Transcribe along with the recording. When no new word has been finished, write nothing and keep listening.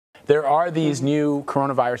there are these new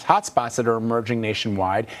coronavirus hotspots that are emerging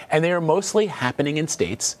nationwide, and they are mostly happening in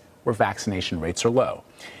states where vaccination rates are low.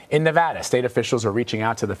 In Nevada, state officials are reaching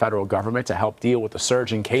out to the federal government to help deal with the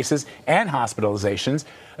surge in cases and hospitalizations.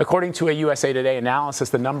 According to a USA Today analysis,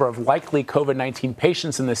 the number of likely COVID-19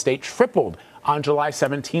 patients in the state tripled on July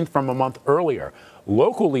 17th from a month earlier.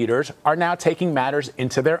 Local leaders are now taking matters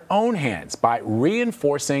into their own hands by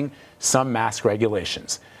reinforcing some mask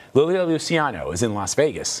regulations. Lilia Luciano is in Las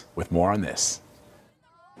Vegas with more on this.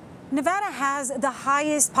 Nevada has the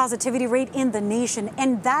highest positivity rate in the nation,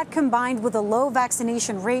 and that combined with a low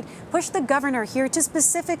vaccination rate pushed the governor here to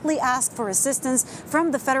specifically ask for assistance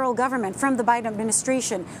from the federal government, from the Biden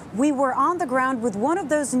administration. We were on the ground with one of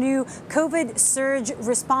those new COVID surge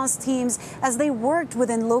response teams as they worked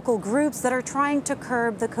within local groups that are trying to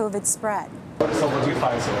curb the COVID spread.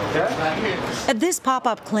 At this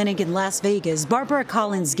pop-up clinic in Las Vegas, Barbara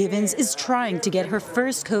Collins-Givens is trying to get her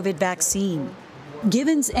first COVID vaccine.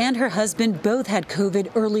 Givens and her husband both had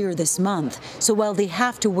COVID earlier this month, so while they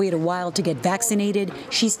have to wait a while to get vaccinated,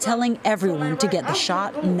 she's telling everyone to get the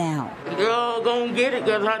shot now. They're all gonna get it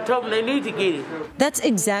because I told them they need to get it. That's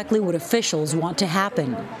exactly what officials want to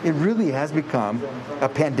happen. It really has become a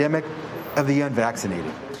pandemic of the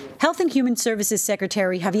unvaccinated. Health and Human Services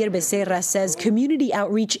Secretary Javier Becerra says community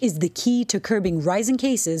outreach is the key to curbing rising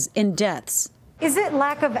cases and deaths. Is it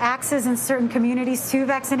lack of access in certain communities to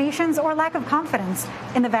vaccinations or lack of confidence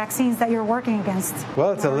in the vaccines that you're working against?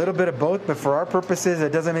 Well, it's a little bit of both, but for our purposes,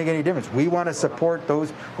 it doesn't make any difference. We want to support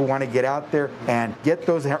those who want to get out there and get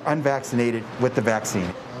those unvaccinated with the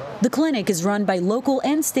vaccine. The clinic is run by local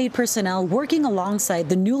and state personnel working alongside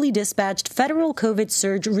the newly dispatched federal COVID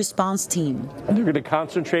surge response team. They're going to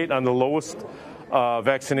concentrate on the lowest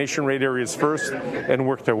vaccination rate areas first and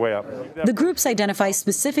work their way up. The groups identify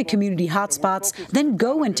specific community hotspots, then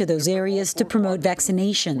go into those areas to promote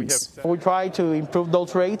vaccinations. We try to improve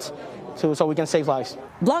those rates so we can save lives.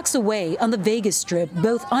 Blocks away on the Vegas Strip,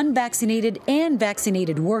 both unvaccinated and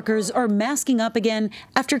vaccinated workers are masking up again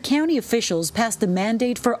after county officials passed a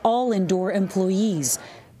mandate for all indoor employees.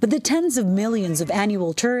 But the tens of millions of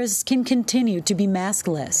annual tourists can continue to be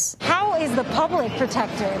maskless. How is the public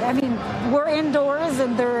protected? I mean, we're indoors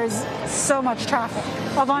and there is so much traffic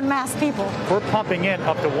of unmasked people. We're pumping in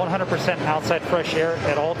up to 100% outside fresh air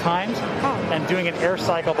at all times and doing an air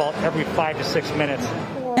cycle about every 5 to 6 minutes.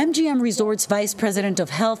 MGM Resorts Vice President of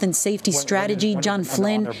Health and Safety Strategy, John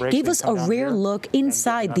Flynn, gave us a rare look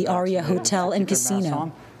inside the Aria Hotel and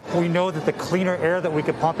Casino. We know that the cleaner air that we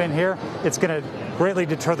could pump in here, it's going to greatly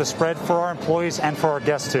deter the spread for our employees and for our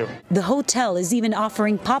guests, too. The hotel is even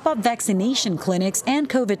offering pop-up vaccination clinics and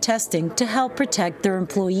COVID testing to help protect their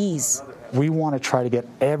employees. We want to try to get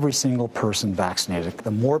every single person vaccinated.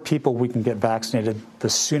 The more people we can get vaccinated, the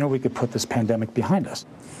sooner we could put this pandemic behind us.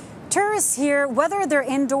 Tourists here, whether they're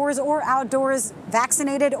indoors or outdoors,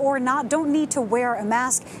 vaccinated or not, don't need to wear a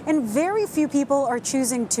mask, and very few people are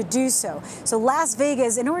choosing to do so. So Las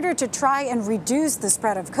Vegas, in order to try and reduce the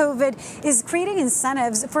spread of COVID, is creating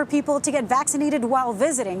incentives for people to get vaccinated while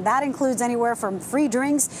visiting. That includes anywhere from free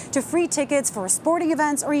drinks to free tickets for sporting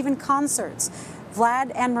events or even concerts.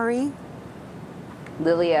 Vlad and Marie.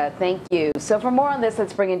 Lilia, thank you. So for more on this,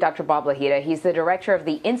 let's bring in Dr. Bob Lahita. He's the director of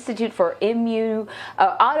the Institute for Autoimmune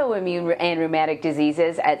and Rheumatic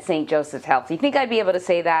Diseases at St. Joseph's Health. Do you think I'd be able to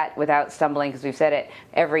say that without stumbling? Because we've said it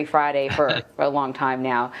every Friday for a long time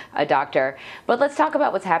now, doctor. But let's talk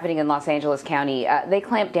about what's happening in Los Angeles County. They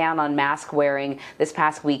clamped down on mask wearing this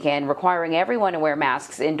past weekend, requiring everyone to wear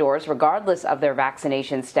masks indoors, regardless of their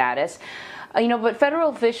vaccination status. But federal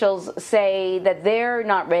officials say that they're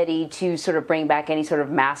not ready to sort of bring back any sort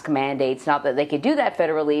of mask mandates. Not that they could do that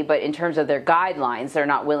federally, but in terms of their guidelines, they're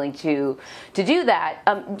not willing to do that.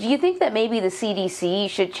 Do you think that maybe the CDC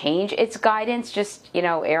should change its guidance, just,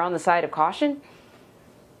 err on the side of caution?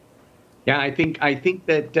 Yeah, I think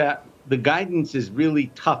that the guidance is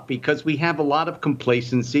really tough because we have a lot of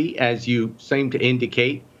complacency, as you seem to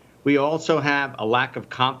indicate. We also have a lack of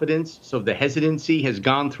confidence, so the hesitancy has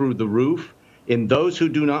gone through the roof in those who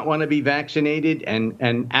do not want to be vaccinated,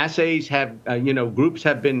 and assays have, groups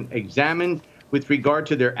have been examined with regard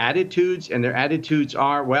to their attitudes, and their attitudes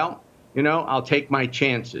are, well, I'll take my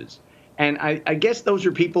chances. And I guess those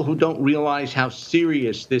are people who don't realize how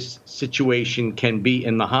serious this situation can be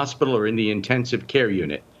in the hospital or in the intensive care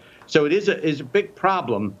unit. So it is a big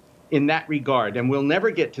problem in that regard, and we'll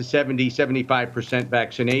never get to 70-75%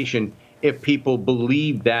 vaccination if people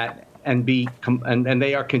believe that and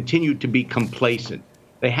they are continued to be complacent.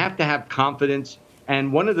 They have to have confidence,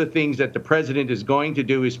 and one of the things that the president is going to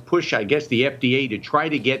do is push, I guess, the FDA to try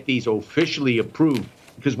to get these officially approved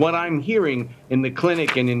Because what I'm hearing in the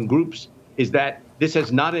clinic and in groups is that this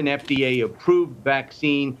is not an FDA-approved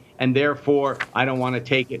vaccine, and therefore I don't want to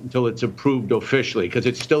take it until it's approved officially because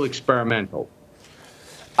it's still experimental.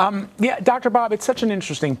 Yeah, Dr. Bob, it's such an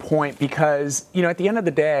interesting point because, you know, at the end of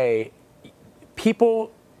the day,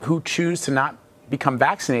 people who choose to not become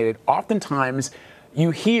vaccinated, oftentimes you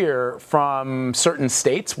hear from certain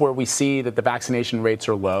states where we see that the vaccination rates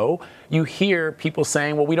are low, you hear people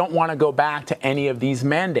saying, well, we don't want to go back to any of these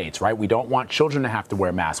mandates, right? We don't want children to have to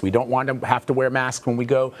wear masks. We don't want to have to wear masks when we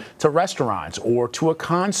go to restaurants or to a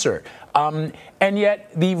concert. And yet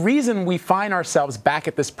the reason we find ourselves back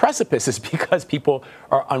at this precipice is because people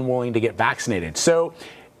are unwilling to get vaccinated. So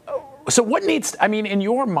what needs, I mean, in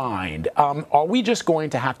your mind, are we just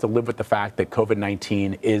going to have to live with the fact that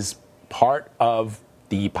COVID-19 is part of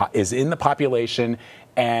is in the population,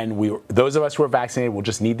 and those of us who are vaccinated will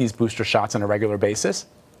just need these booster shots on a regular basis?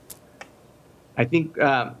 I think,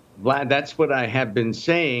 Vlad, that's what I have been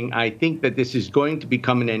saying. I think that this is going to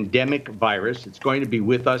become an endemic virus. It's going to be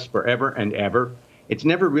with us forever and ever. It's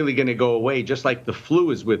never really going to go away, just like the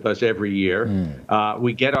flu is with us every year.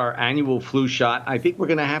 We get our annual flu shot. I think we're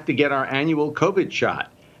going to have to get our annual COVID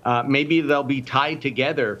shot. Maybe they'll be tied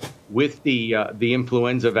together with the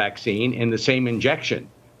influenza vaccine in the same injection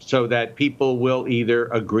so that people will either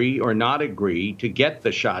agree or not agree to get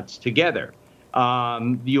the shots together.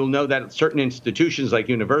 You'll know that certain institutions like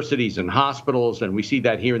universities and hospitals, and we see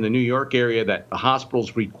that here in the New York area, that the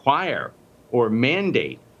hospitals require or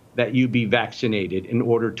mandate that you be vaccinated in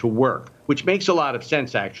order to work, which makes a lot of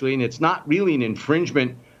sense, actually. And it's not really an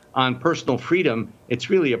infringement on personal freedom. It's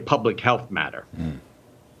really a public health matter.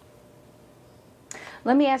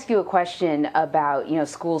 Let me ask you a question about,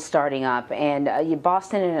 schools starting up, and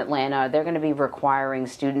Boston and Atlanta, they're going to be requiring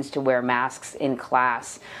students to wear masks in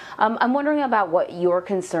class. I'm wondering about what your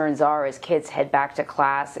concerns are as kids head back to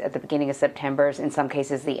class at the beginning of September, in some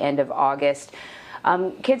cases the end of August.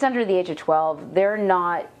 Kids under the age of 12, they're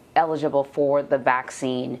not eligible for the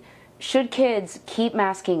vaccine. Should kids keep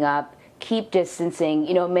masking up, keep distancing?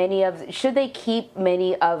 Should they keep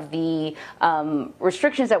many of the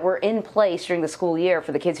restrictions that were in place during the school year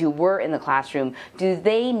for the kids who were in the classroom? Do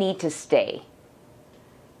they need to stay?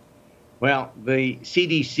 Well, the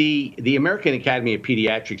CDC, the American Academy of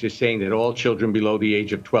Pediatrics, is saying that all children below the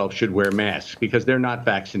age of 12 should wear masks because they're not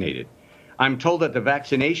vaccinated. I'm told that the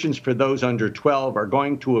vaccinations for those under 12 are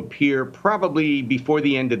going to appear probably before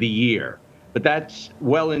the end of the year, but that's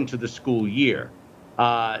well into the school year.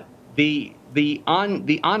 The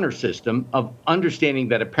honor system of understanding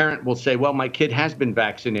that a parent will say, well, my kid has been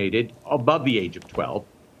vaccinated above the age of 12,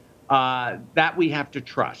 that we have to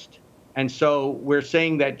trust. And so we're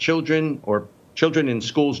saying that children in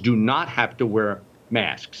schools do not have to wear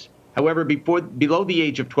masks. However, below the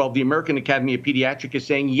age of 12, the American Academy of Pediatrics is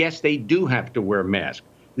saying, yes, they do have to wear masks.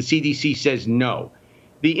 The CDC says no.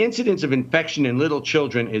 The incidence of infection in little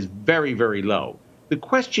children is very, very low. The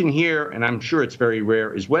question here, and I'm sure it's very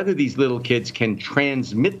rare, is whether these little kids can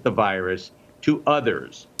transmit the virus to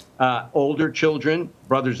others, older children,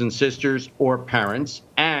 brothers and sisters, or parents,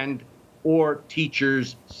 or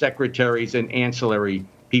teachers, secretaries, and ancillary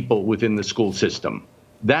people within the school system.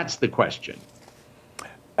 That's the question.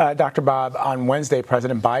 Dr. Bob, on Wednesday,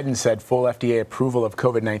 President Biden said full FDA approval of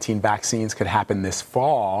COVID-19 vaccines could happen this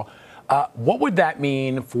fall. What would that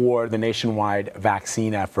mean for the nationwide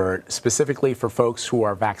vaccine effort, specifically for folks who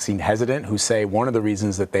are vaccine hesitant, who say one of the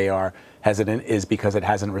reasons that they are hesitant is because it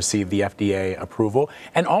hasn't received the FDA approval?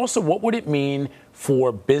 And also, what would it mean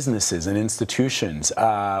for businesses and institutions?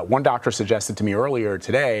 One doctor suggested to me earlier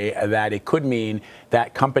today that it could mean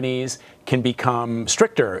that companies can become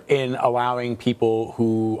stricter in allowing people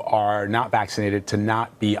who are not vaccinated to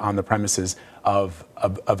not be on the premises of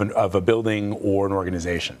a building or an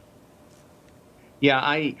organization. Yeah,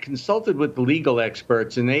 I consulted with the legal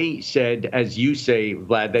experts, and they said, as you say,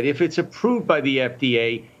 Vlad, that if it's approved by the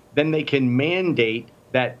FDA, then they can mandate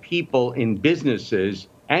that people in businesses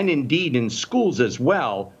and indeed in schools as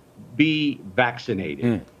well be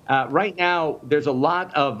vaccinated. Right now, there's a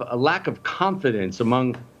lack of confidence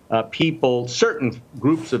among people, certain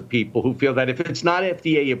groups of people who feel that if it's not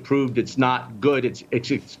FDA approved, it's not good,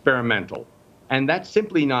 it's experimental. And that's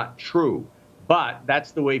simply not true. But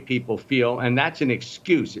that's the way people feel, and that's an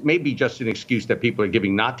excuse. It may be just an excuse that people are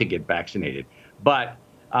giving not to get vaccinated. But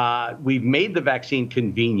we've made the vaccine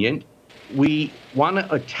convenient. We want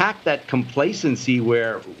to attack that complacency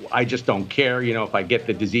where I just don't care. If I get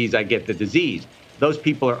the disease, I get the disease. Those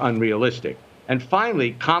people are unrealistic. And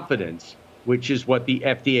finally, confidence, which is what the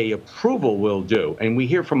FDA approval will do. And we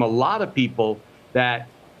hear from a lot of people that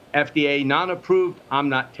FDA non-approved, I'm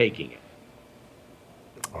not taking it.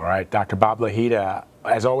 All right, Dr. Bob Lahita,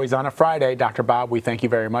 as always on a Friday. Dr. Bob, we thank you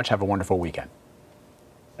very much. Have a wonderful weekend.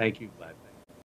 Thank you, Vlad.